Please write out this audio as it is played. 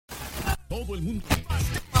Todo el mundo.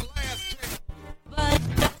 But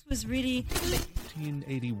that was really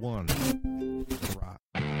 1981. Rock.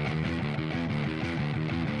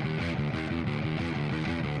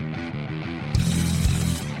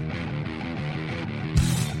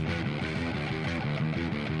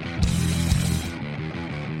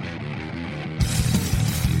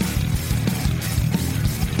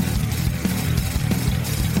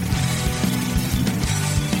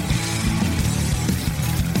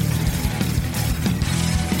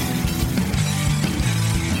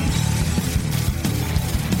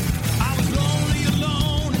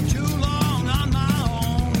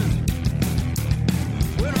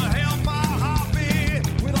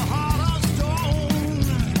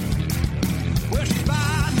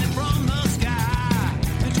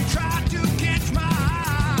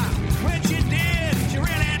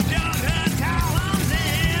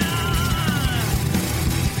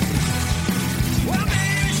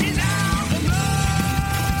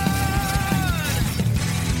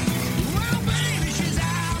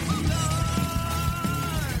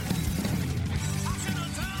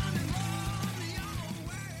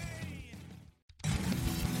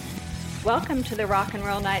 Welcome to the Rock and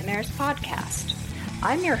Roll Nightmares podcast.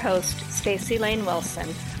 I'm your host, Staci Lane Wilson,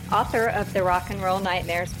 author of the Rock and Roll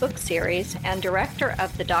Nightmares book series and director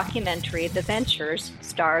of the documentary The Ventures,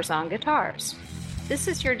 Stars on Guitars. This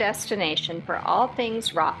is your destination for all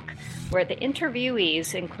things rock, where the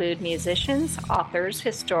interviewees include musicians, authors,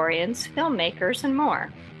 historians, filmmakers, and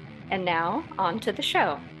more. And now, on to the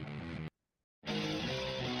show.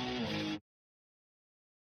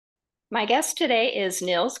 My guest today is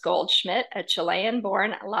Nils Goldschmidt, a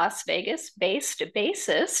Chilean-born, Las Vegas-based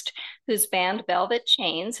bassist whose band Velvet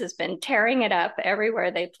Chains has been tearing it up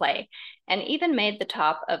everywhere they play, and even made the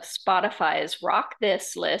top of Spotify's Rock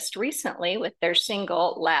This list recently with their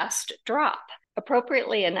single Last Drop.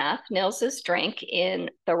 Appropriately enough, Nils's drink in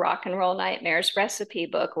the Rock and Roll Nightmares recipe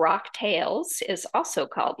book, RockTails, is also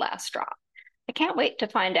called Last Drop. I can't wait to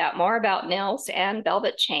find out more about Nils and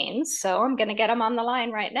Velvet Chains, so I'm going to get him on the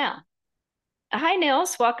line right now. Hi,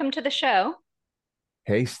 Nils. Welcome to the show.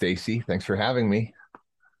 Hey, Staci. Thanks for having me.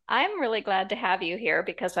 I'm really glad to have you here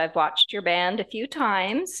because I've watched your band a few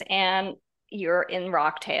times and you're in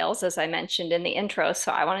RockTails, as I mentioned in the intro.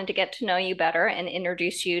 So I wanted to get to know you better and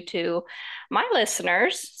introduce you to my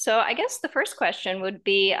listeners. So I guess the first question would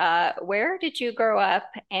be, where did you grow up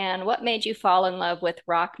and what made you fall in love with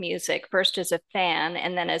rock music, first as a fan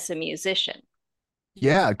and then as a musician?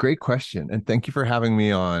 Yeah, great question. And thank you for having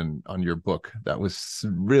me on your book. That was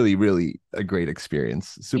really, really a great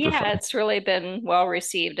experience. Super fun. Yeah, it's really been well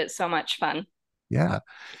received. It's so much fun. Yeah.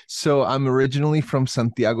 So I'm originally from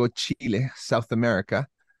Santiago, Chile, South America.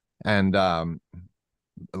 And a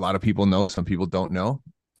lot of people know, some people don't know,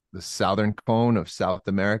 the southern cone of South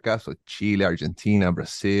America. So Chile, Argentina,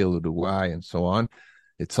 Brazil, Uruguay, and so on.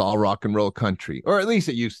 It's all rock and roll country, or at least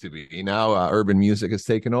it used to be. Now urban music has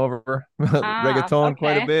taken over reggaeton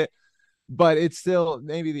quite a bit, but it's still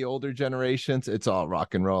maybe the older generations. It's all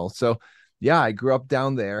rock and roll. So yeah, I grew up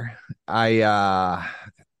down there. The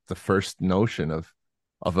first notion of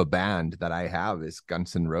a band that I have is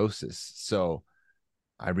Guns N' Roses. So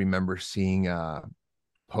I remember seeing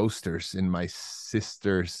posters in my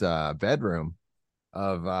sister's bedroom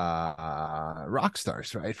of rock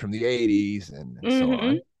stars, right, from the 80s and so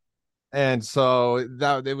on. And so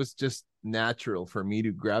that it was just natural for me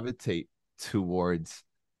to gravitate towards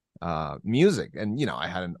music. And you know, I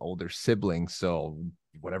had an older sibling, so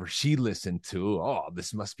whatever she listened to, oh,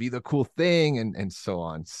 this must be the cool thing, and so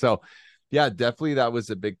on. So yeah, definitely that was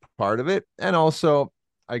a big part of it. And also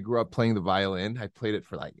I grew up playing the violin. I played it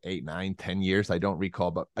for like 8, 9, 10 years. I don't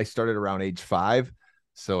recall, but I started around age 5.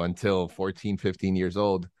 So until 14, 15 years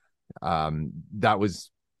old, that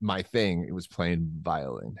was my thing. It was playing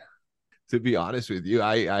violin. To be honest with you,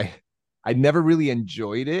 I never really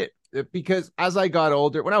enjoyed it because as I got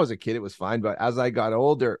older, when I was a kid, it was fine. But as I got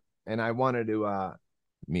older and I wanted to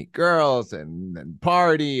meet girls and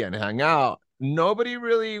party and hang out, nobody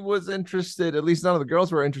really was interested. At least none of the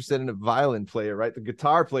girls were interested in a violin player, right? The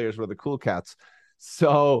guitar players were the cool cats.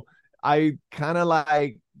 So I kind of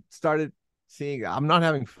like started seeing I'm not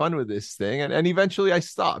having fun with this thing, and eventually I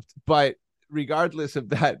stopped. But regardless of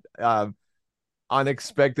that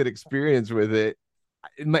unexpected experience with it,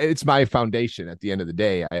 it's my foundation at the end of the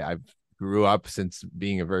day. I grew up since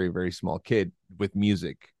being a very, very small kid with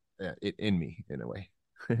music in me in a way.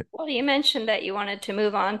 Well, you mentioned that you wanted to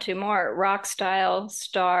move on to more rock style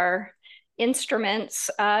star instruments.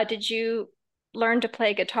 Did you learn to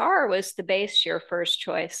play guitar, or was the bass your first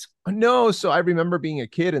choice? No, so I remember being a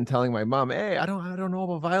kid and telling my mom, "Hey, I don't know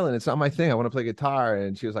about violin. It's not my thing. I want to play guitar."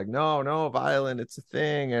 And she was like, "No, no, violin, it's a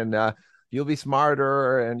thing, and you'll be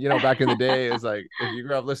smarter." And back in the day, it was like if you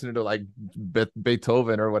grew up listening to like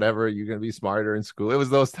Beethoven or whatever, you're gonna be smarter in school. It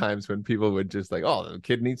was those times when people would just like, "Oh, the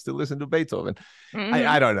kid needs to listen to Beethoven."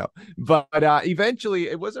 I Hmm. don't know, but eventually,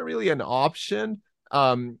 it wasn't really an option.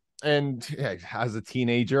 And yeah, as a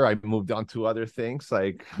teenager, I moved on to other things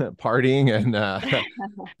like partying and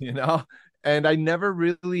you know and I never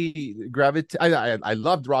really gravitated. I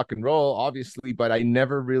loved rock and roll obviously, but I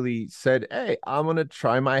never really said, hey, I'm gonna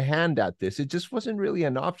try my hand at this. It just wasn't really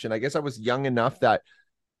an option. I guess I was young enough that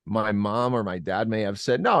my mom or my dad may have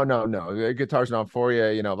said, no, no, no, guitar's not for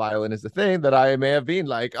you, violin is the thing, that I may have been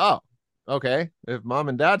like, oh, okay, if mom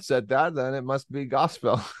and dad said that, then it must be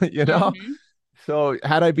gospel. Hmm. So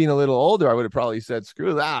had I been a little older, I would have probably said,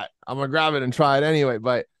 screw that. I'm gonna grab it and try it anyway.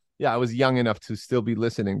 But yeah, I was young enough to still be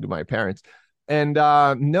listening to my parents. And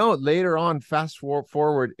no, later on,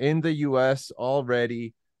 forward in the US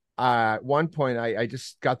already, at one point I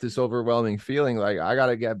just got this overwhelming feeling like I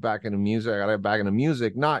gotta get back into music. I gotta get back into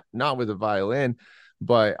music, not with a violin,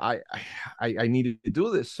 but I needed to do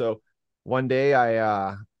this. So one day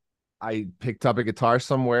I picked up a guitar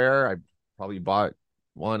somewhere. I probably bought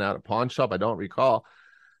one at a pawn shop. I don't recall.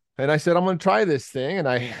 And I said, I'm going to try this thing. And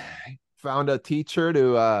I found a teacher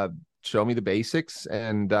to show me the basics.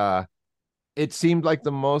 And it seemed like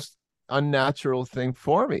the most unnatural thing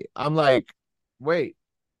for me. I'm like, wait,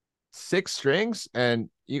 6 strings? And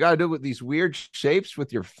you got to do it with these weird shapes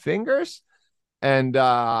with your fingers? And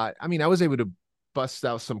I mean, I was able to bust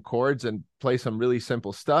out some chords and play some really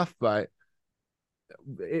simple stuff, but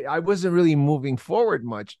I wasn't really moving forward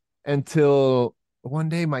much until one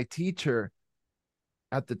day my teacher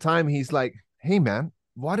at the time, he's like, hey man,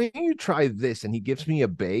 why don't you try this? And he gives me a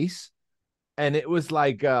bass. And it was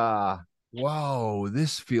like, whoa,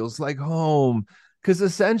 this feels like home. Because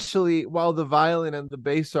essentially, while the violin and the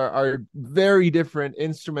bass are very different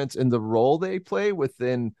instruments in the role they play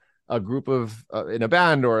within a group of in a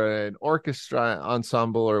band or an orchestra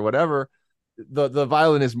ensemble or whatever, the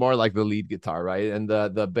violin is more like the lead guitar, right? And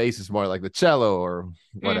the bass is more like the cello or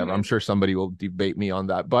whatever. I'm Hmm. sure somebody will debate me on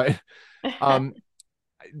that, but um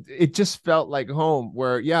it just felt like home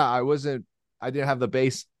where yeah, I didn't have the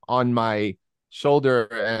bass on my shoulder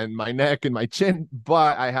and my neck and my chin,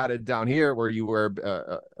 but I had it down here where you wear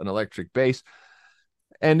an electric bass,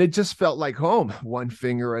 and it just felt like home, one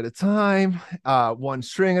finger at a time, one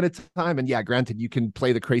string at a time. And yeah, granted, you can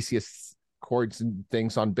play the craziest chords and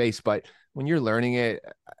things on bass, but when you're learning it,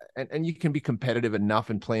 and you can be competitive enough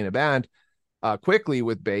and play in a band quickly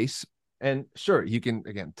with bass, and sure, you can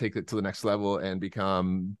again take it to the next level and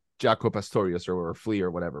become Jaco Pastorius or Flea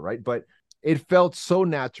or whatever, right? But it felt so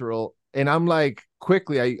natural, and I'm like,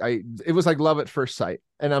 quickly, I it was like love at first sight,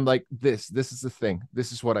 and I'm like, this is the thing,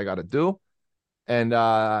 this is what I got to do, and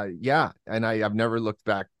yeah, and I've never looked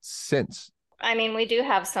back since. I mean, we do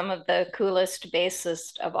have some of the coolest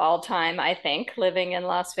bassists of all time, I think, living in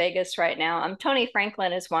Las Vegas right now. Tony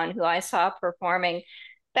Franklin is one who I saw performing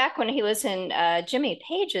back when he was in Jimmy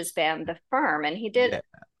Page's band, The Firm, and he did Yeah.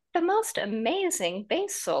 the most amazing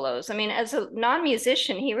bass solos. I mean, as a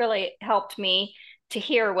non-musician, he really helped me to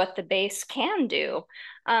hear what the bass can do.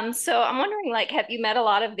 So I'm wondering, like, have you met a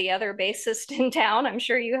lot of the other bassists in town? I'm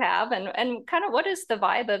sure you have. And kind of what is the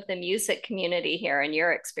vibe of the music community here in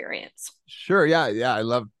your experience? Sure, yeah, yeah, I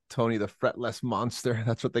love Tony the fretless monster.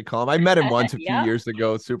 That's what they call him. I met him once a few Yeah. years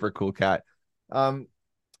ago. Super cool cat. Um,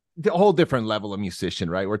 the whole different level of musician,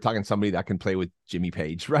 right? We're talking somebody that can play with Jimmy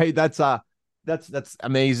Page, right? That's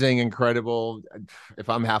amazing, incredible. If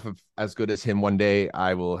I'm half of as good as him one day,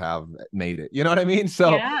 I will have made it. You know what I mean?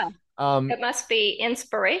 So, Yeah. um, It must be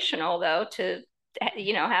inspirational, though, to,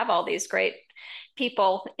 have all these great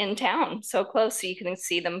people in town so close so you can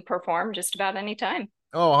see them perform just about any time.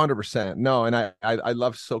 oh, 100%. No, and I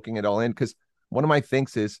love soaking it all in because one of my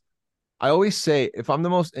things is I always say if I'm the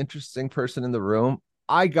most interesting person in the room,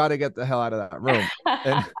 I gotta get the hell out of that room.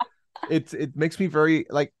 And it makes me very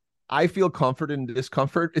like I feel comfort and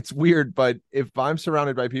discomfort. It's weird, but if I'm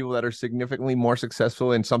surrounded by people that are significantly more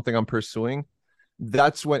successful in something I'm pursuing,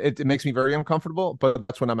 that's when it makes me very uncomfortable, but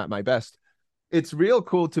that's when I'm at my best. It's real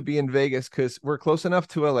cool to be in Vegas because we're close enough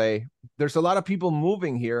to LA. There's a lot of people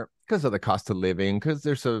moving here because of the cost of living, because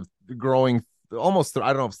there's a growing, almost, I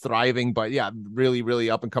don't know if thriving, but yeah, really, really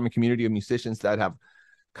up and coming community of musicians that have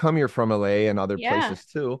come here from LA and other Yeah. places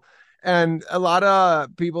too. And a lot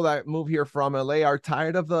of people that move here from LA are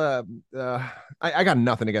tired of I got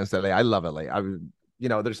nothing against LA. I love LA.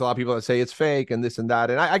 There's a lot of people that say it's fake and this and that.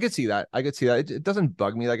 And I could see that. I could see that. It doesn't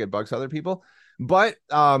bug me like it bugs other people. But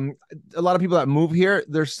a lot of people that move here,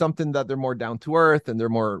 there's something that they're more down to earth and they're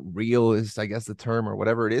more real, is I guess the term, or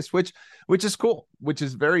whatever it is, which is cool, which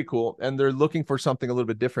is very cool. And they're looking for something a little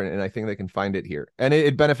bit different, and I think they can find it here. And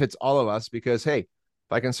it benefits all of us because, hey,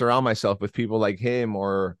 if I can surround myself with people like him,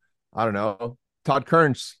 or I don't know, Todd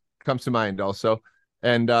Kearns comes to mind also.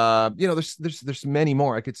 And there's many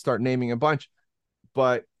more. I could start naming a bunch,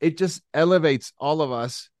 but it just elevates all of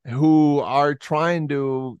us who are trying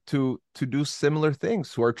to do similar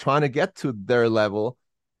things, who are trying to get to their level,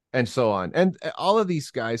 and so on. And all of these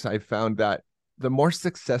guys, I found that the more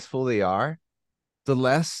successful they are, the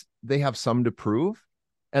less they have some to prove,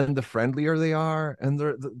 and the friendlier they are, and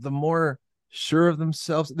the more sure of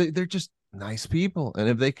themselves. They're just nice people, and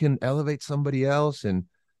if they can elevate somebody else and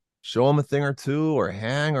show them a thing or two, or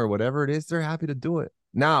hang, or whatever it is, they're happy to do it.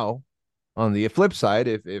 Now, on the flip side,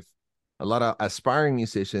 if a lot of aspiring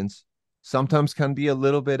musicians sometimes can be a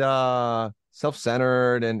little bit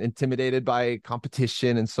self-centered and intimidated by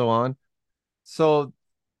competition and so on. So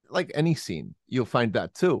like any scene, you'll find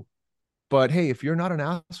that too. But hey, if you're not an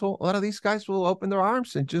asshole, a lot of these guys will open their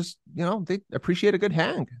arms and just, they appreciate a good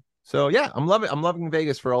hang. So yeah, I'm loving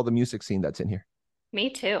Vegas for all the music scene that's in here.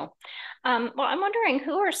 Me too. Well, I'm wondering,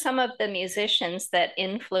 who are some of the musicians that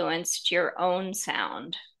influenced your own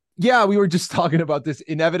sound? Yeah, we were just talking about this.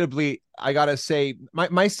 Inevitably, I gotta say,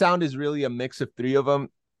 my sound is really a mix of three of them,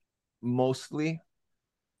 mostly.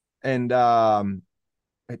 And Duff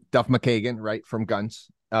McKagan, right, from Guns,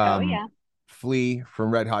 Oh, yeah. Flea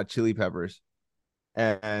from Red Hot Chili Peppers,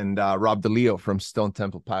 and Rob DeLeo from Stone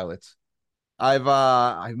Temple Pilots.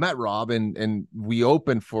 I've met Rob, and we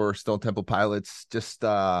opened for Stone Temple Pilots just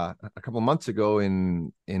a couple months ago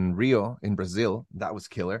in Rio, in Brazil. That was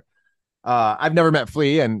killer. I've never met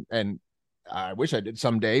Flea, and I wish I did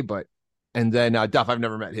someday, but and then Duff, I've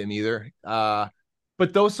never met him either.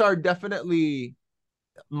 But those are definitely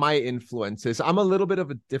my influences. I'm a little bit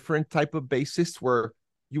of a different type of bassist, where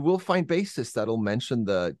you will find bassists that'll mention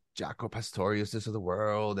the Jaco Pastoriuses of the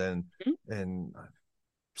world, and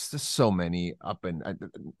just so many up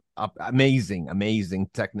amazing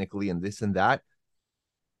technically, and this and that.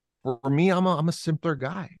 For me, I'm a simpler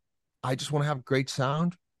guy. I just want to have great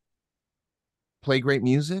sound, play great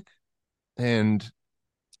music, and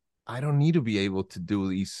I don't need to be able to do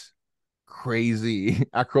these crazy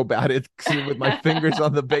acrobatics with my fingers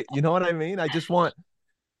on the bass. You know what I mean? I just want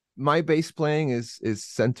my bass playing is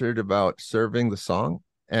centered about serving the song,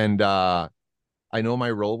 and I know my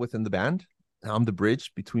role within the band. I'm the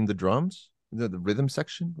bridge between the drums, the rhythm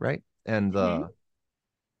section, right, and Mhm.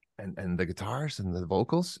 and the guitars and the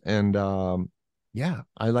vocals, and yeah,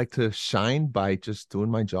 I like to shine by just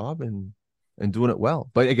doing my job and doing it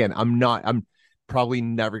well. But again, I'm probably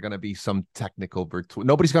never going to be some technical virtual.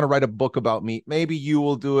 Nobody's going to write a book about me. Maybe you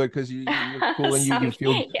will do it because you're cool, and you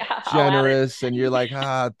feel Yeah, I'll add it. generous, and you're like,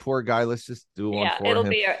 poor guy, let's just do one Yeah, for it'll him.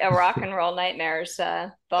 be a rock and roll nightmares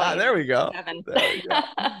There volume we go. 7. There we go.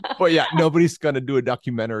 But yeah, nobody's gonna do a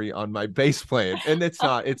documentary on my bass playing, and it's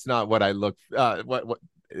not what I look. What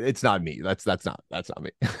it's not me. That's not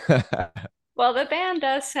me. Well, the band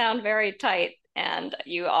does sound very tight, and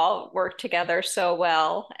you all work together so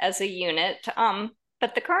well as a unit.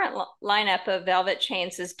 But the current lineup of Velvet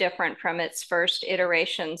Chains is different from its first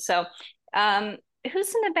iteration. So, um,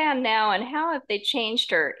 who's in the band now, and how have they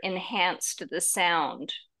changed or enhanced the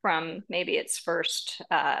sound from maybe its first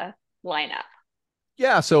lineup?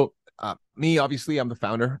 Yeah. So me, obviously, I'm the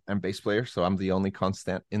founder and bass player, so I'm the only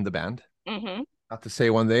constant in the band. Hmm. Not to say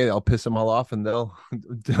one day I'll piss them all off and they'll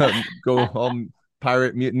go home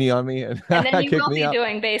pirate mutiny on me and And then you kick will me be out.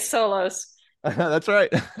 doing bass solos. That's right.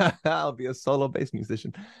 I'll be a solo bass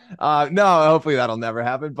musician. No, hopefully that'll never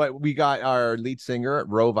happen. But we got our lead singer,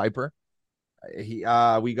 Ro Viper.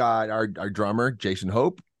 We got our drummer, Jason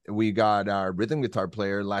Hope. We got our rhythm guitar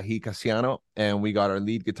player, Lahi Casiano, and we got our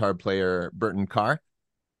lead guitar player, Burton Carr.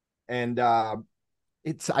 And I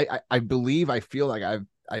believe, I feel like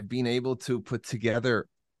I've been able to put together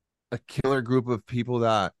a killer group of people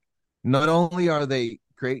that not only are they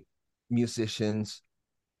great musicians,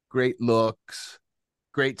 great looks,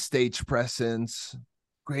 great stage presence,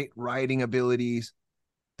 great writing abilities.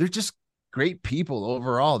 They're just great people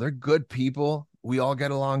overall. They're good people. We all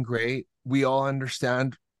get along great. We all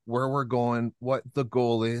understand where we're going, what the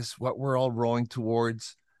goal is, what we're all rowing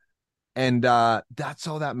towards. And that's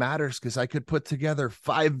all that matters, because I could put together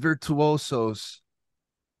 5 virtuosos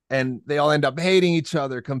and they all end up hating each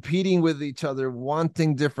other, competing with each other,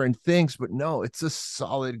 wanting different things. But no, it's a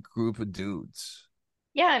solid group of dudes.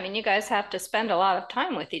 Yeah, I mean, you guys have to spend a lot of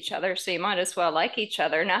time with each other, so you might as well like each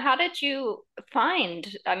other. Now, how did you find,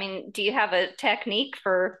 I mean, do you have a technique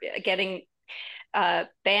for getting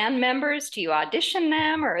band members? Do you audition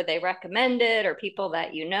them, or are they recommended, or people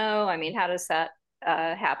that you know? I mean, how does that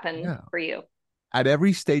happen Yeah. for you? At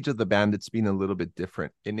every stage of the band, it's been a little bit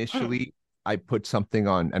different. Mm. Initially, I put something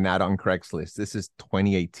on an ad on Craigslist. This is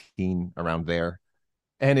 2018, around there.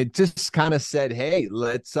 And it just kind of said, hey,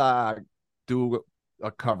 let's do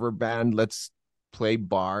a cover band. Let's play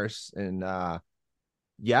bars and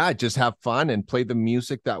yeah, just have fun and play the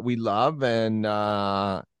music that we love. And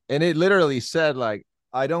it literally said, like,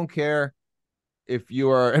 I don't care if you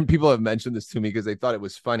are, and people have mentioned this to me because they thought it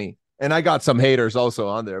was funny. And I got some haters also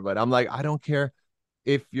on there, but I'm like, I don't care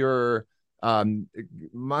if you're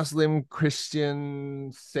Muslim,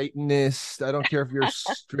 Christian, Satanist. I don't care if you're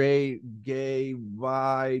straight, gay,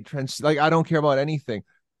 bi, trans. Like, I don't care about anything.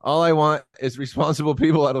 All I want is responsible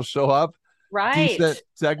people that'll show up, Right. decent, That's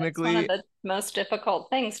one of technically. the most difficult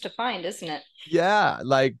things to find, isn't it? Yeah,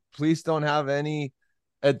 like, please don't have any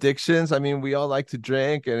addictions. I mean, we all like to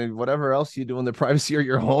drink, and whatever else you do in the privacy of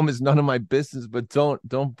your home is none of my business. But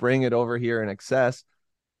don't bring it over here in excess.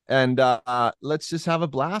 And let's just have a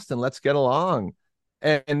blast and let's get along.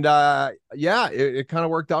 And yeah, it kind of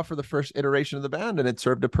worked out for the first iteration of the band, and it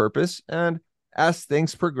served a purpose. And as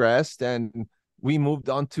things progressed and we moved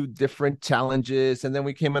on to different challenges, and then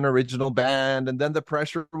we came an original band, and then the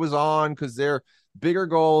pressure was on because they're bigger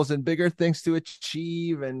goals and bigger things to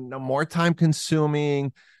achieve and more time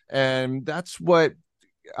consuming. And that's what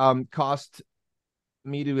caused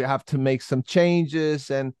me to have to make some changes.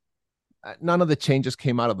 And none of the changes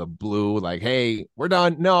came out of the blue, like, hey, we're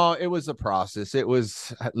done. No, it was a process. It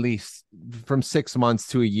was at least from 6 months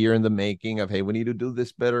to a year in the making of, hey, we need to do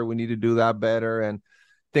this better, we need to do that better. And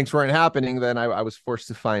things weren't happening. Then I was forced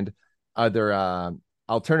to find other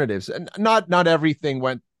alternatives. And not everything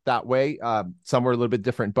went that way. Some were a little bit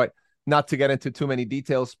different, but not to get into too many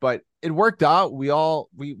details. But it worked out. We've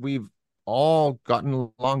all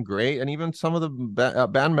gotten along great. And even some of the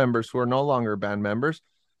band members who are no longer band members,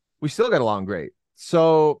 we still get along great.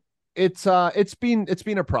 So it's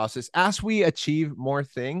been a process. As we achieve more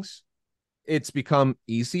things, it's become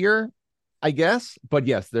easier, I guess. But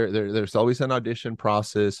yes, there's always an audition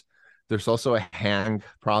process. There's also a hang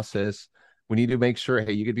process. We need to make sure,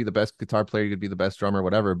 hey, you could be the best guitar player, you could be the best drummer,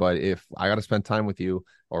 whatever. But if I got to spend time with you,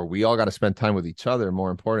 or we all got to spend time with each other,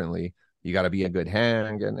 more importantly, you got to be a good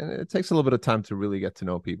hang. And it takes a little bit of time to really get to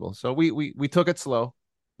know people. So we took it slow,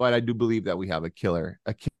 but I do believe that we have a killer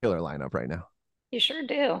lineup right now. You sure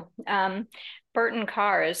do. Burton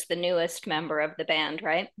Carr is the newest member of the band,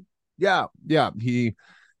 right? Yeah, yeah. He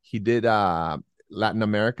did Latin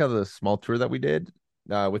America, the small tour that we did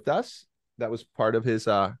with us. That was part of his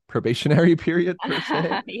probationary period, per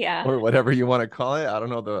se, Yeah. or whatever you want to call it. I don't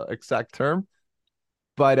know the exact term.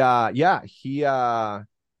 But yeah, he's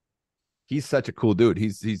such a cool dude.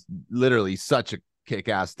 He's literally such a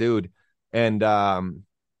kick-ass dude. And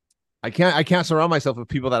I can't surround myself with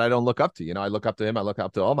people that I don't look up to. I look up to him. I look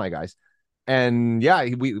up to all my guys. And yeah,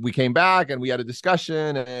 we came back and we had a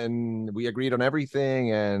discussion and we agreed on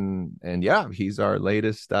everything. And yeah, he's our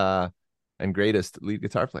latest and greatest lead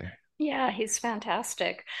guitar player. Yeah, he's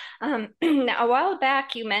fantastic. Now, a while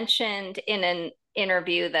back, you mentioned in an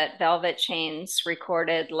interview that Velvet Chains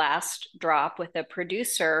recorded Last Drop with a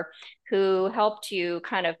producer who helped you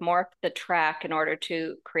kind of morph the track in order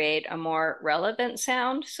to create a more relevant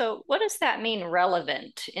sound. So, what does that mean,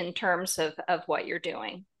 relevant, in terms of what you're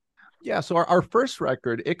doing? Yeah, so our first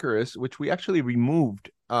record, Icarus, which we actually removed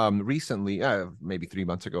recently, maybe 3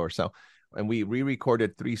 months ago or so, and we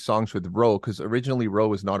re-recorded 3 songs with Ro, because originally Ro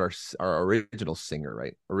was not our original singer,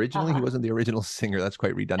 right? Originally, he Uh-huh. wasn't the original singer. That's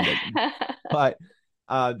quite redundant. But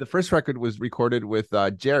the first record was recorded with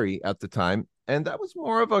Jerry at the time, and that was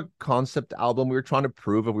more of a concept album. We were trying to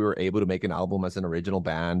prove if we were able to make an album as an original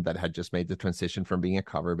band that had just made the transition from being a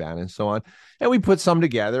cover band and so on. And we put some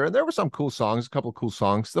together, and there were some cool songs, a couple of cool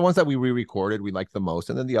songs. The ones that we re-recorded, we liked the most,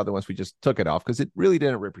 and then the other ones we just took it off because it really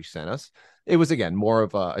didn't represent us. It was, again, more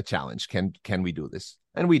of a challenge. Can we do this?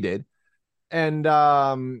 And we did. And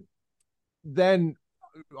then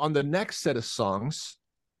on the next set of songs,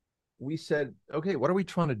 we said, okay, what are we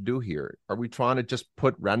trying to do here? Are we trying to just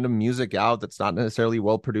put random music out that's not necessarily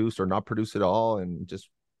well produced or not produced at all, and just,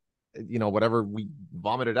 whatever we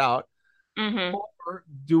vomited out? Hmm. Or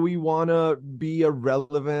do we want to be a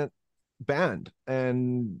relevant band?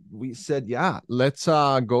 And we said, yeah, let's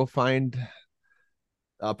go find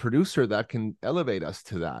a producer that can elevate us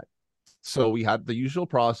to that. So we had the usual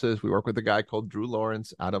process. We work with a guy called Drew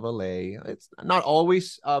Lawrence out of LA. It's not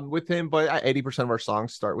always with him, but 80% of our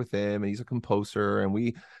songs start with him, and he's a composer. And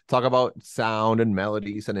we talk about sound and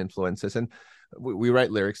melodies and influences. And we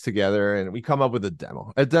write lyrics together and we come up with a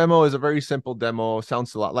demo. A demo is a very simple demo.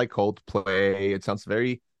 Sounds a lot like Coldplay. It sounds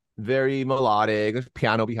very, very melodic. There's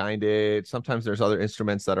piano behind it. Sometimes there's other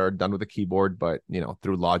instruments that are done with a keyboard, but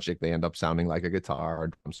through Logic, they end up sounding like a guitar or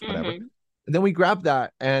drums, whatever. Mm-hmm. And then we grabbed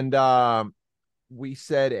that and we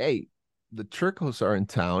said, hey, the Churcos are in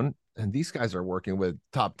town and these guys are working with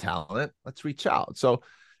top talent. Let's reach out. So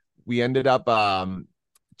we ended up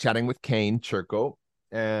chatting with Kane Churco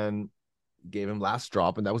and gave him Last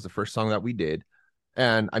Drop. And that was the first song that we did.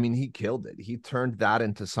 And I mean, he killed it. He turned that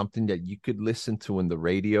into something that you could listen to in the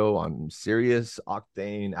radio on Sirius,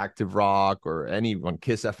 Octane, Active Rock, or any on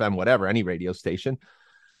Kiss FM, whatever, any radio station,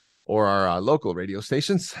 or our local radio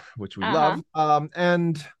stations, which we love.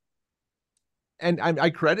 And I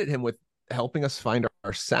credit him with helping us find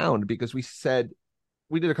our sound, because we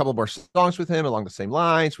did a couple more songs with him along the same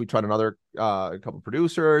lines. We tried a couple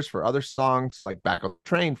producers for other songs, like Back on the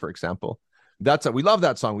Train, for example. We love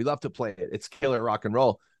that song. We love to play it. It's killer rock and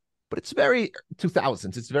roll, but it's very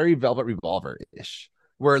 2000s. It's very Velvet Revolver-ish.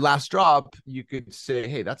 Where Last Drop, you could say,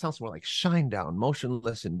 hey, that sounds more like Shinedown,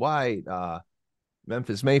 Motionless in White,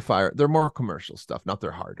 Memphis Mayfire. They're more commercial stuff, not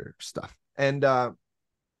their harder stuff. And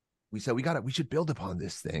we said, we should build upon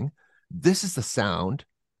this thing. This is the sound,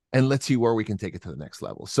 and let's see where we can take it to the next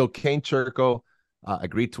level. So Kane Churco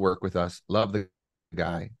agreed to work with us. Love the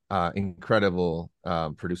guy, incredible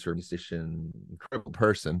producer, musician, incredible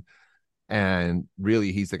person. And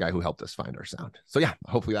really, he's the guy who helped us find our sound. So yeah,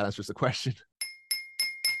 hopefully that answers the question.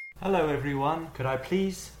 Hello everyone, could I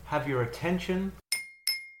please have your attention?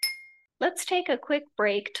 Let's take a quick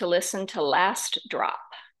break to listen to Last Drop.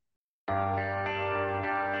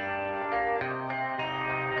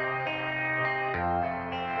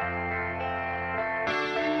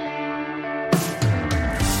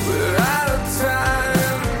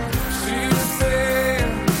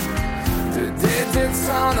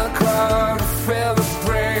 On the cloud, feel the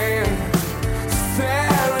brain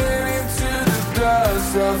staring into the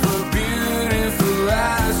dust of a beautiful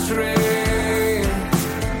last train.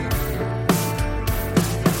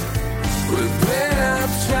 We've been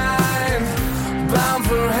upshined, bound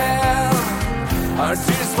for hell. Our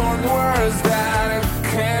tears form words that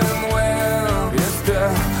can and will. It's the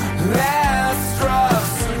last drop,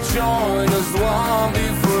 so join us long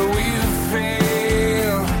before we fail.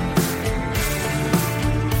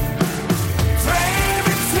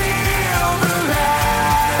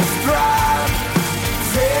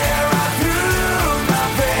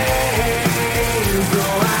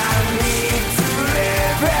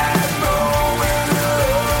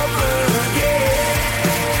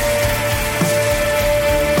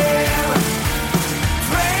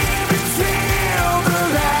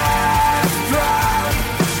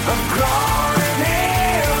 I'm crawling.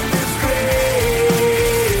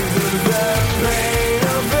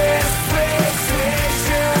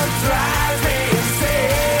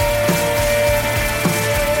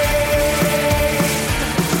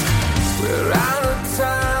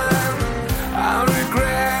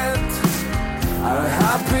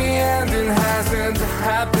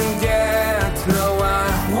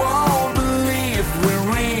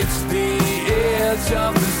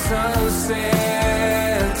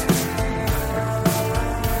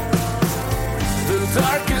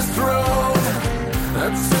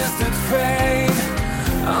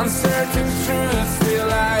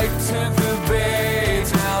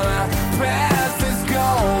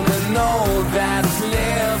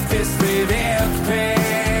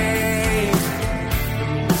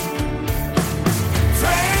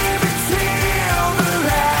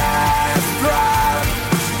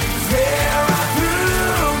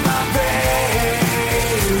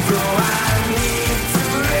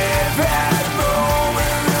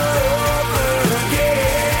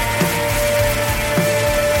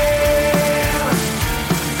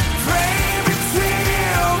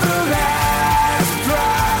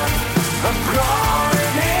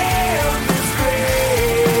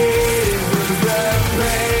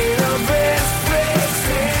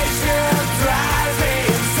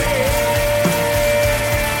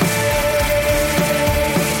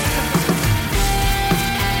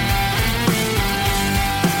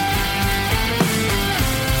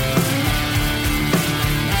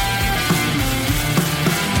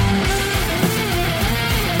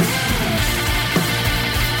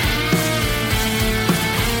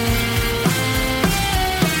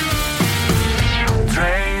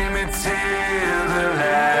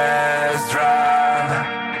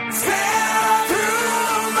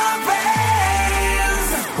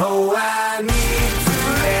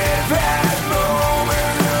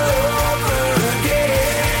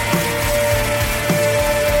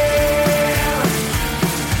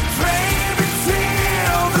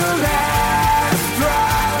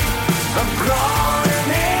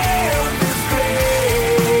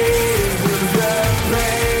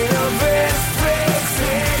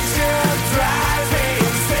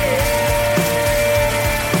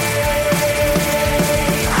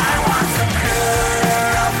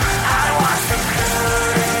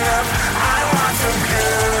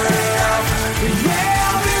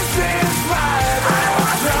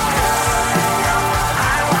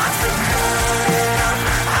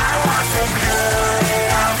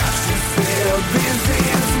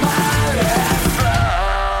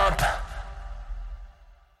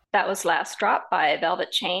 That was Last Drop by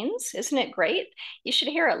Velvet Chains. Isn't it great? You should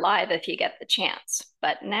hear it live if you get the chance.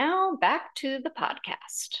 But now back to the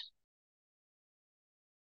podcast.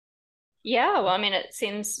 Yeah, well, I mean, it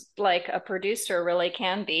seems like a producer really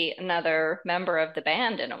can be another member of the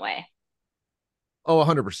band in a way. Oh,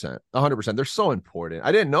 100%. 100%. They're so important.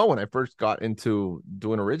 I didn't know when I first got into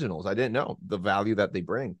doing originals. I didn't know the value that they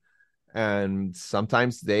bring. And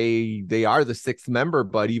sometimes they are the sixth member,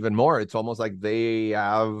 but even more, it's almost like they're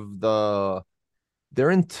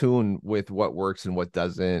in tune with what works and what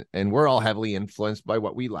doesn't. And we're all heavily influenced by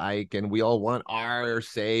what we like, and we all want our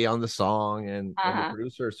say on the song. And the Uh-huh.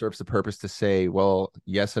 producer serves the purpose to say, well,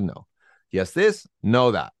 yes and no. Yes, this,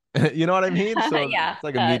 no, that. You know what I mean? So Yeah. it's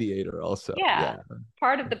like a mediator also. Yeah. Yeah,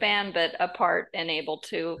 Part of the band, but apart and able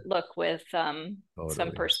to look with some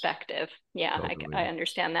totally. perspective. Yeah, I Totally.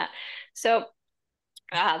 understand that. So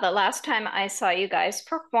the last time I saw you guys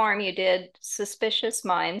perform, you did Suspicious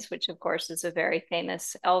Minds, which of course is a very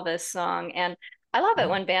famous Elvis song. And I love it Yeah.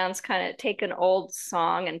 when bands kind of take an old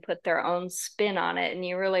song and put their own spin on it, and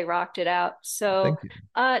you really rocked it out. So, Thank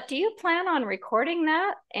you. do you plan on recording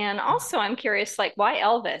that? And also, I'm curious, like, why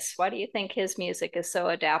Elvis? Why do you think his music is so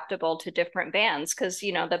adaptable to different bands? Because,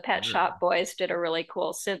 the Pet Sure. Shop Boys did a really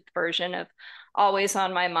cool synth version of Always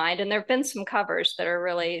on My Mind, and there have been some covers that are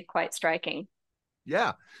really quite striking.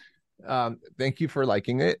 Yeah. Thank you for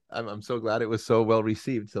liking it. I'm so glad it was so well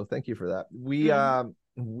received. So thank you for that.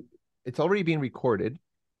 Mhm. It's already being recorded.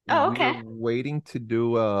 Oh, We're okay. waiting to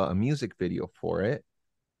do a music video for it.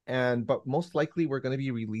 But most likely we're going to be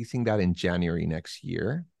releasing that in January next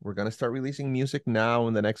year. We're going to start releasing music now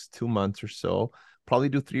in the next 2 months or so. Probably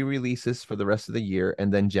do 3 releases for the rest of the year,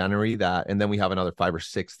 and then January that, and then we have another 5 or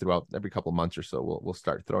 6 throughout every couple of months or so. We'll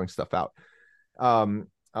start throwing stuff out,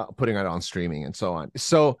 putting it on streaming and so on.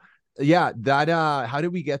 So yeah, that how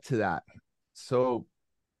did we get to that? So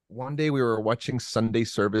one day we were watching Sunday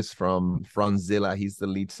service from Franzilla. He's the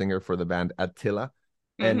lead singer for the band Attila.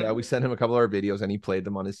 And Hmm. we sent him a couple of our videos, and he played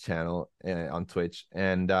them on his channel on Twitch.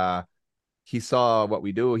 And he saw what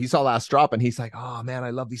we do. He saw Last Drop, and he's like, "Oh man, I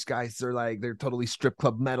love these guys. They're totally strip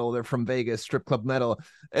club metal. They're from Vegas, strip club metal."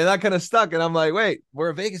 And that kind of stuck. And I'm like, "Wait, we're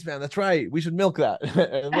a Vegas band. That's right. We should milk that."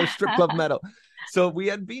 And we're strip club metal. So we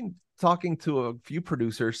had been talking to a few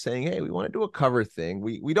producers saying, "Hey, we want to do a cover thing.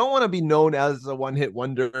 We don't want to be known as a one-hit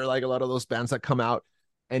wonder like a lot of those bands that come out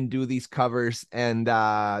and do these covers, and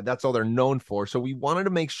that's all they're known for. So we wanted to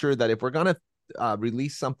make sure that if we're gonna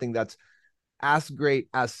release something that's as great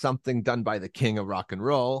as something done by the king of rock and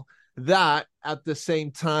roll, that at the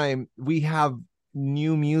same time we have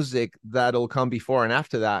new music that'll come before and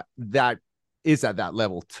after that is at that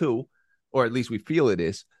level too, or at least we feel it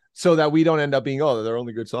is, so that we don't end up being, oh, their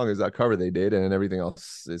only good song is that cover they did and everything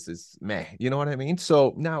else is meh. You know what I mean?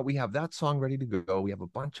 So now we have that song ready to go. We have a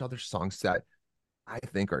bunch of other songs that I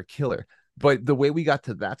think are killer. But the way we got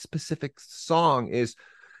to that specific song is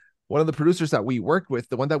one of the producers that we worked with,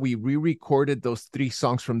 the one that we re-recorded those 3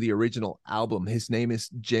 songs from the original album. His name is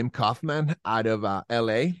Jim Kaufman out of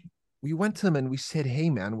LA. We went to him and we said, "Hey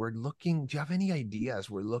man, we're looking, do you have any ideas?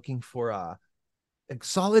 We're looking for a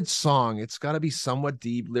solid song. It's got to be somewhat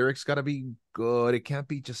deep. Lyrics got to be good. It can't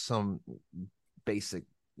be just some basic,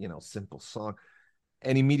 simple song."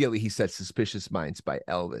 And immediately he said Suspicious Minds by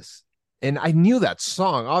Elvis. And I knew that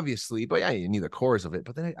song, obviously, but I knew the chorus of it.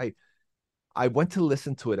 But then I went to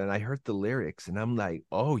listen to it and I heard the lyrics and I'm like,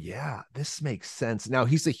 oh yeah, this makes sense. Now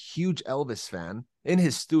he's a huge Elvis fan. In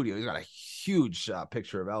his studio, he's got a huge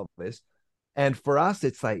picture of Elvis. And for us,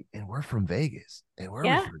 it's like, and we're from Vegas and we're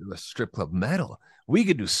Yeah. referred to a strip club metal. We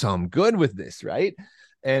could do some good with this, right?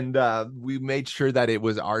 And we made sure that it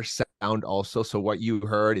was our sound also. So what you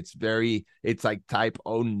heard, it's like type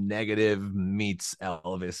O negative meets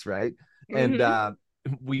Elvis, right? And Hmm.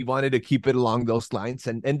 we wanted to keep it along those lines,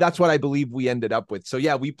 and that's what I believe we ended up with. So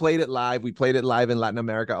yeah, we played it live in Latin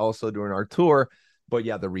America also during our tour. But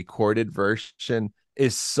yeah, the recorded version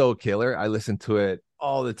is so killer. I listen to it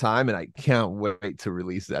all the time and I can't wait to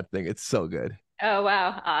release that thing. It's so good. Oh,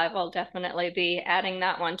 wow. I will definitely be adding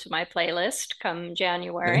that one to my playlist come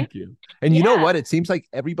January. Thank you. And you know Yeah. what? It seems like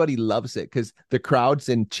everybody loves it because the crowds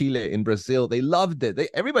in Chile, in Brazil, they loved it.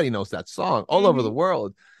 Everybody knows that song all over the Hmm.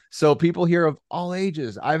 world. So people here of all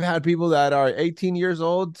ages. I've had people that are 18 years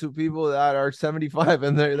old to people that are 75,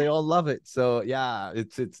 and they all love it. So yeah,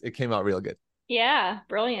 it came out real good. Yeah.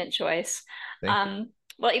 Brilliant choice. Thank you. Um,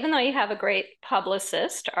 well, even though you have a great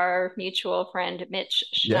publicist, our mutual friend Mitch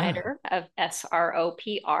Yeah. Schneider of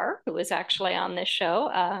SROPR, who was actually on this show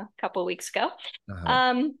a couple weeks ago. Uh-huh.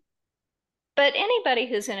 Um, but anybody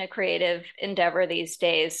who's in a creative endeavor these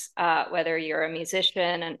days, whether you're a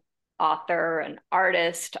musician, an author, an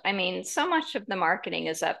artist. I mean, so much of the marketing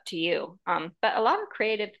is up to you. But a lot of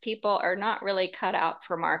creative people are not really cut out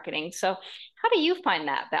for marketing. So how do you find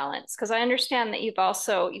that balance? Because I understand that you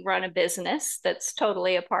run a business that's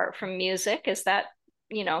totally apart from music. Is that,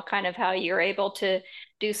 kind of how you're able to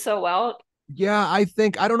do so well? Yeah, I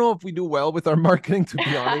don't know if we do well with our marketing, to be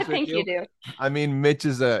I honest with think you you. do. I mean, Mitch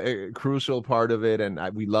is a crucial part of it, and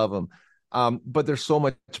we love him. But there's so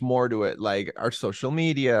much more to it, like our social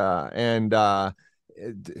media and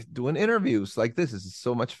doing interviews like this is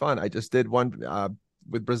so much fun. I just did one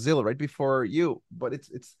with Brazil right before you, but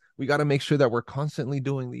it's we got to make sure that we're constantly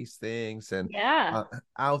doing these things and Yeah.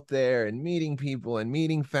 out there and meeting people and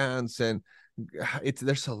meeting fans, and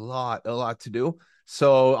there's a lot to do.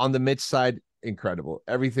 So on the Mitch side, incredible.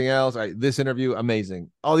 Everything else, this interview,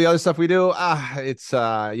 amazing. All the other stuff we do, it's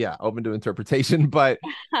yeah, open to interpretation. But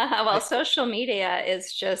Well, social media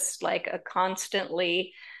is just like a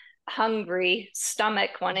constantly hungry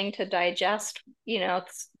stomach wanting to digest, oh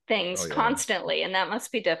things yeah, constantly, and that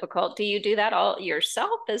must be difficult. Do you do that all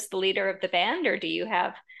yourself as the leader of the band, or do you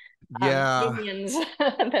have yeah. minions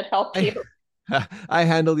that help I you? I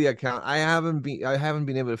handle the account. I haven't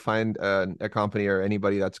been able to find a company or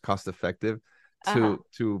anybody that's cost effective Uh-huh.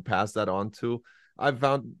 to pass that on to. I've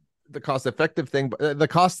found the cost effective thing, but the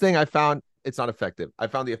cost thing I found it's not effective. I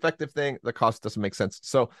found the effective thing, the cost doesn't make sense.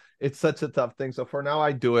 So it's such a tough thing. So for now,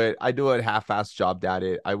 I do it. I do a half-assed job at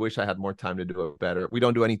it. I wish I had more time to do it better. We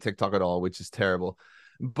don't do any TikTok at all, which is terrible.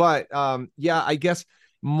 But yeah, I guess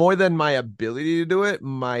more than my ability to do it,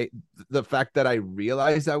 the fact that I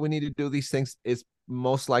realize that we need to do these things is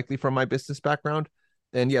most likely from my business background.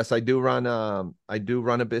 And yes, I do run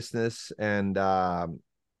a business, and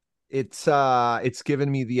it's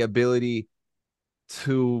given me the ability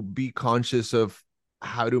to be conscious of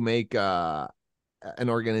how to make an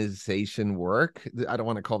organization work. I don't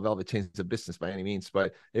want to call Velvet Chains a business by any means,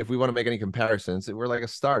 but if we want to make any comparisons, we're like a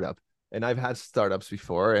startup. And I've had startups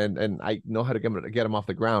before, and I know how to get them off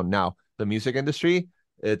the ground. Now, the music industry,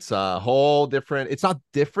 it's a whole different. It's not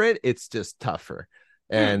different. It's just tougher,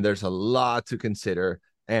 Hmm. and there's a lot to consider,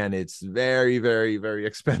 and it's very, very, very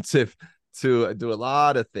expensive to do a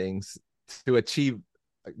lot of things to achieve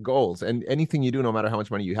goals. And anything you do, no matter how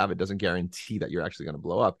much money you have, it doesn't guarantee that you're actually going to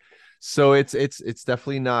blow up. So it's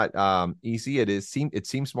definitely not easy. It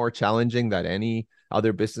seems more challenging than any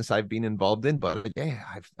other business I've been involved in. But yeah,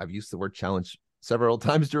 I've used the word challenge several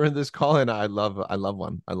times during this call, and I love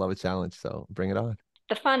one. I love a challenge. So bring it on.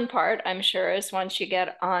 The fun part, I'm sure, is once you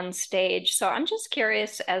get on stage. So I'm just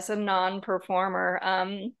curious, as a non-performer,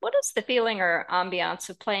 what is the feeling or ambiance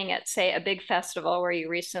of playing at, say, a big festival where you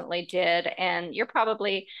recently did, and you're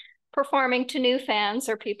probably performing to new fans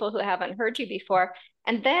or people who haven't heard you before,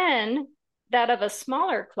 and then that of a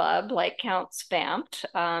smaller club like Counts Vamped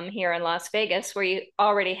here in Las Vegas, where you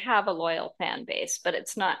already have a loyal fan base, but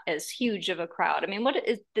it's not as huge of a crowd. I mean, what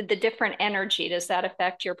is the different energy? Does that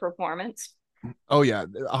affect your performance? Oh yeah,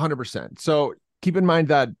 100%. So keep in mind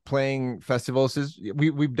that playing festivals is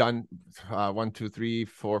we've done one, two, three,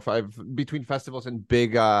 four, five between festivals and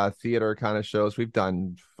big theater kind of shows. We've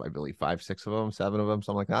done, I believe, five, six of them, seven of them,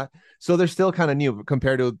 something like that. So they're still kind of new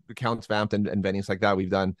compared to the Counts Vamped and venues like that. We've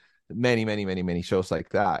done many, many, many, many shows like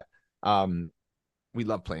that. Um, we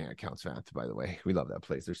love playing at Counts Vamped, by the way. We love that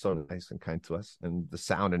place. They're so nice and kind to us, and the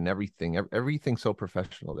sound and everything's so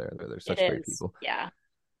professional there. They're It such great is, people. yeah.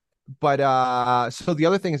 But so the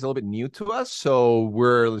other thing is a little bit new to us, so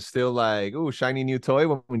we're still like, oh, shiny new toy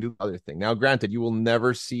when we do the other thing. Now granted, you will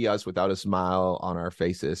never see us without a smile on our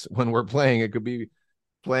faces when we're playing. It could be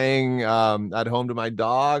playing at home to my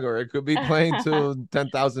dog, or it could be playing to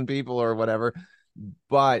 10,000 people or whatever.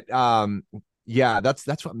 But yeah,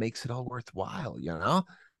 that's what makes it all worthwhile, you know.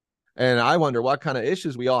 And I wonder what kind of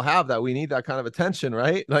issues we all have that we need that kind of attention,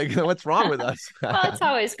 right? Like, what's wrong with us? Well, it's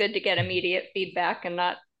always good to get immediate feedback and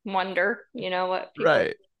not wonder, what people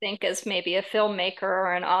Right. think as maybe a filmmaker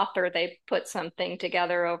or an author. They put something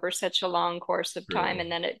together over such a long course of time, True.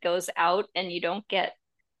 and then it goes out and you don't get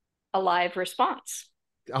a live response.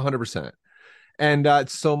 100%. And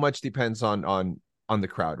so much depends on the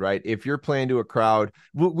crowd, right? If you're playing to a crowd,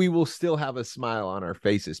 we will still have a smile on our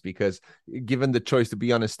faces, because given the choice to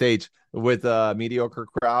be on a stage with a mediocre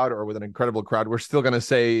crowd or with an incredible crowd, we're still going to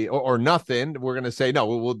say or nothing. We're going to say no,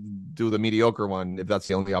 we'll do the mediocre one if that's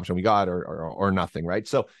the only option we got, or nothing, right?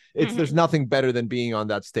 So there's Mhm. nothing better than being on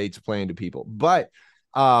that stage playing to people. But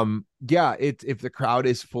yeah, if the crowd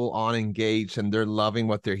is full on engaged and they're loving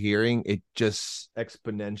what they're hearing, it just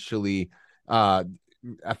exponentially uh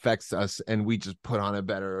affects us, and we just put on a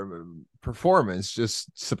better performance just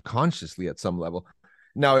subconsciously at some level.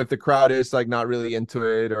 Now, if the crowd is like not really into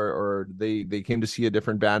it, or they came to see a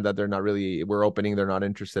different band that we're opening, they're not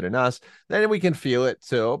interested in us, then we can feel it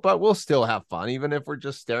too. But we'll still have fun, even if we're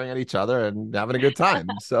just staring at each other and having a good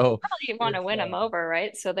time. So Well, you want to it's win them over,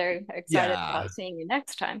 right? So they're excited yeah, about seeing you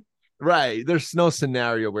next time. right. There's no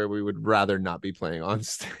scenario where we would rather not be playing on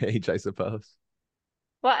stage, I suppose.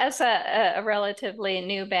 Well, as a relatively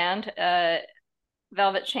new band,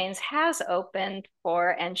 Velvet Chains has opened for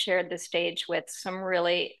and shared the stage with some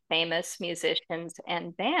really famous musicians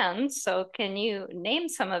and bands. So, can you name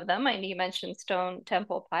some of them? I know you mentioned Stone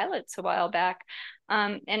Temple Pilots a while back.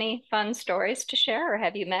 Any fun stories to share, or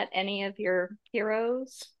have you met any of your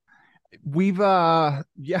heroes? We've yeah,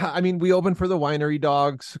 I mean, we opened for the Winery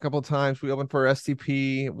Dogs a couple of times. We opened for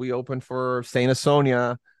STP. We opened for Saint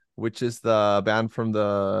Asonia, which is the band from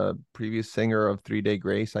the previous singer of 3 Day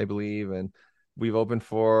Grace, I believe. And we've opened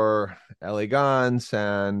for LA Guns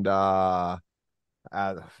and uh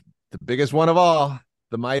the biggest one of all,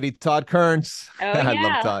 the mighty Todd Kearns. Oh, I love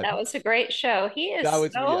yeah, Todd. that was a great show. He That is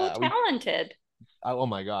was so yeah, we talented. oh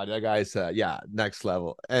my god, that guy's yeah, next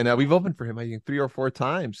level. And we've opened for him I think 3 or 4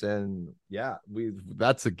 times, and yeah, we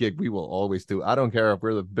that's a gig we will always do. I don't care if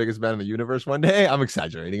we're the biggest band in the universe one day. I'm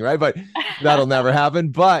exaggerating, right? But that'll never happen.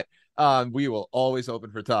 But we will always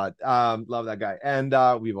open for Todd. Love that guy. And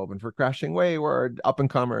we've opened for Crashing Wayward, up and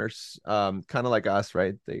comers, kind of like us,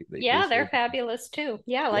 right? They Yeah, they're still fabulous too.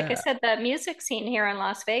 Yeah, like I yeah. said, the music scene here in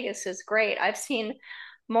Las Vegas is great. I've seen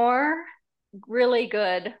more really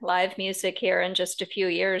good live music here in just a few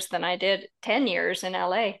years than I did 10 years in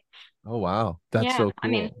LA. Oh wow, that's Yeah, so I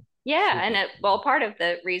mean, cool. yeah, and Super cool. well, part of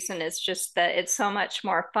the reason is just that it's so much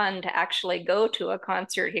more fun to actually go to a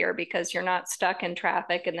concert here because you're not stuck in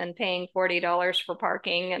traffic and then paying $40 for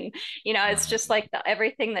parking. And, it's Right. just like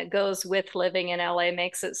everything that goes with living in LA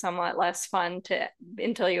makes it somewhat less fun to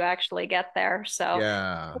until you actually get there. So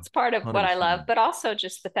Yeah, that's part of what I love, 100%. but also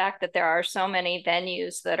just the fact that there are so many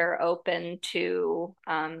venues that are open to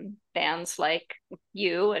bands like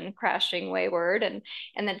you and Crashing Wayward, and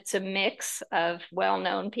then it's a mix of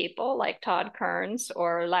well-known people like Todd Kearns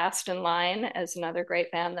or Last in Line as another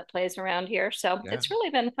great band that plays around here. So Yeah. it's really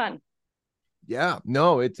been fun. Yeah,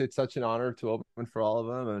 no, it's such an honor to open for all of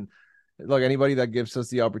them. And look, anybody that gives us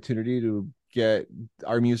the opportunity to get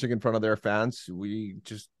our music in front of their fans, we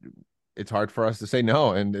just it's hard for us to say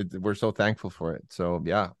no, and we're so thankful for it. So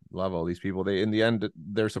yeah, love all these people. They in the end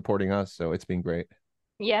they're supporting us, so it's been great.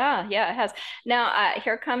 Yeah, yeah, it has. Now,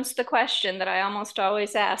 here comes the question that I almost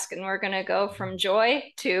always ask, and we're going to go from joy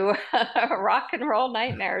to rock and roll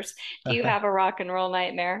nightmares. Do you have a rock and roll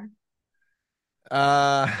nightmare?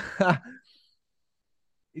 uh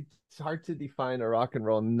it's hard to define a rock and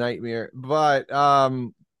roll nightmare, but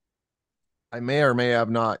I may or may have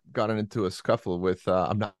not gotten into a scuffle with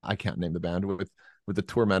I can't name the band with the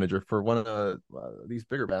tour manager for one of these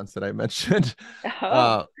bigger bands that I mentioned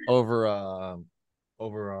Oh, over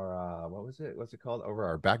over our what was it? What's it called? Over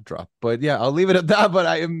our backdrop. But yeah, I'll leave it at that. But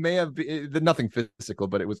I may have nothing physical,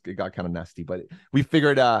 but it got kind of nasty. But we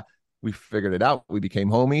figured it out. We became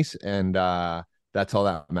homies, and that's all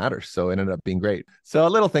that matters. So it ended up being great. So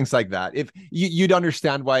little things like that. If you'd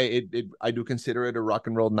understand why I do consider it a rock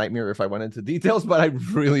and roll nightmare if I went into details, but I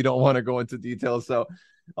really don't want to go into details. So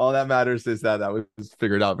all that matters is that was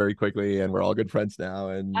figured out very quickly, and we're all good friends now.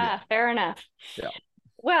 And yeah, fair enough. yeah.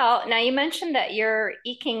 Well, now you mentioned that you're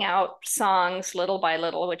eking out songs little by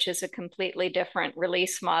little, which is a completely different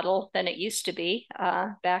release model than it used to be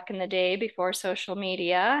back in the day before social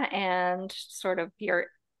media and sort of your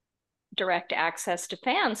direct access to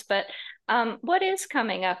fans. But what is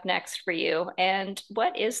coming up next for you? And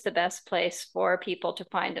what is the best place for people to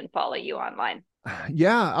find and follow you online?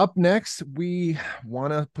 Yeah, up next, we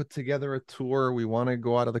want to put together a tour. We want to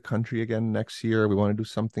go out of the country again next year. We want to do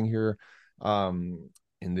something here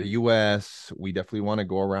in the US. We definitely want to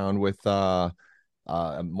go around with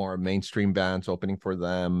more mainstream bands, opening for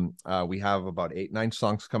them. We have about 8, 9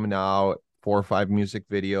 songs coming out, 4 or 5 music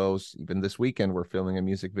videos. Even this weekend, we're filming a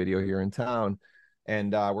music video here in town.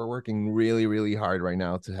 And we're working really, really hard right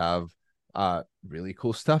now to have really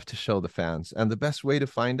cool stuff to show the fans. And the best way to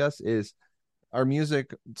find us is our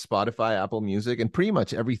music, Spotify, Apple Music, and pretty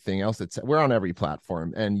much everything else. We're on every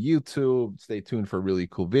platform, and YouTube. Stay tuned for really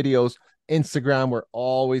cool videos. Instagram, we're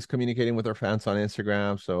always communicating with our fans on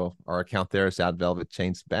Instagram. So our account there is at Velvet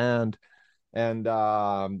Chains Band. And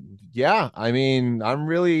yeah, I mean, I'm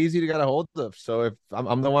really easy to get a hold of. So if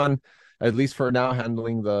I'm the one, at least for now,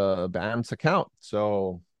 handling the band's account.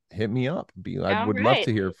 So hit me up. I All would love right.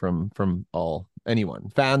 to hear from all anyone,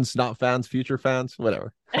 fans, not fans, future fans,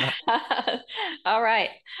 whatever. All right.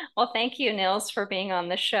 Well, thank you, Nils, for being on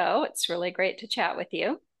the show. It's really great to chat with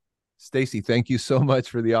you. Staci, thank you so much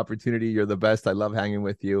for the opportunity. You're the best. I love hanging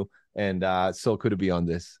with you, and so cool to be on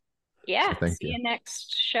this. Yeah. So see you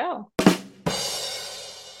next show.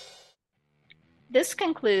 This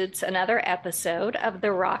concludes another episode of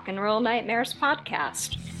the Rock and Roll Nightmares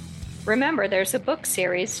podcast. Remember, there's a book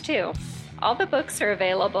series too. All the books are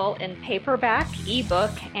available in paperback, ebook,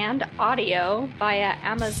 and audio via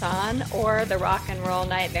Amazon or the Rock and Roll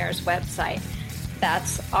Nightmares website.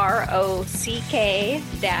 That's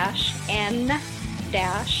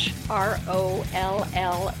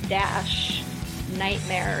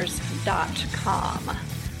ROCK-NROLL-nightmares.com.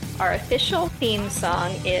 Our official theme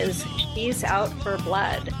song is She's Out for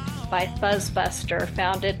Blood by Fuzzbuster,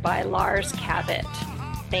 founded by Lars Cabot.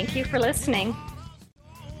 Thank you for listening.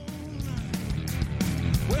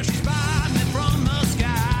 Well, she's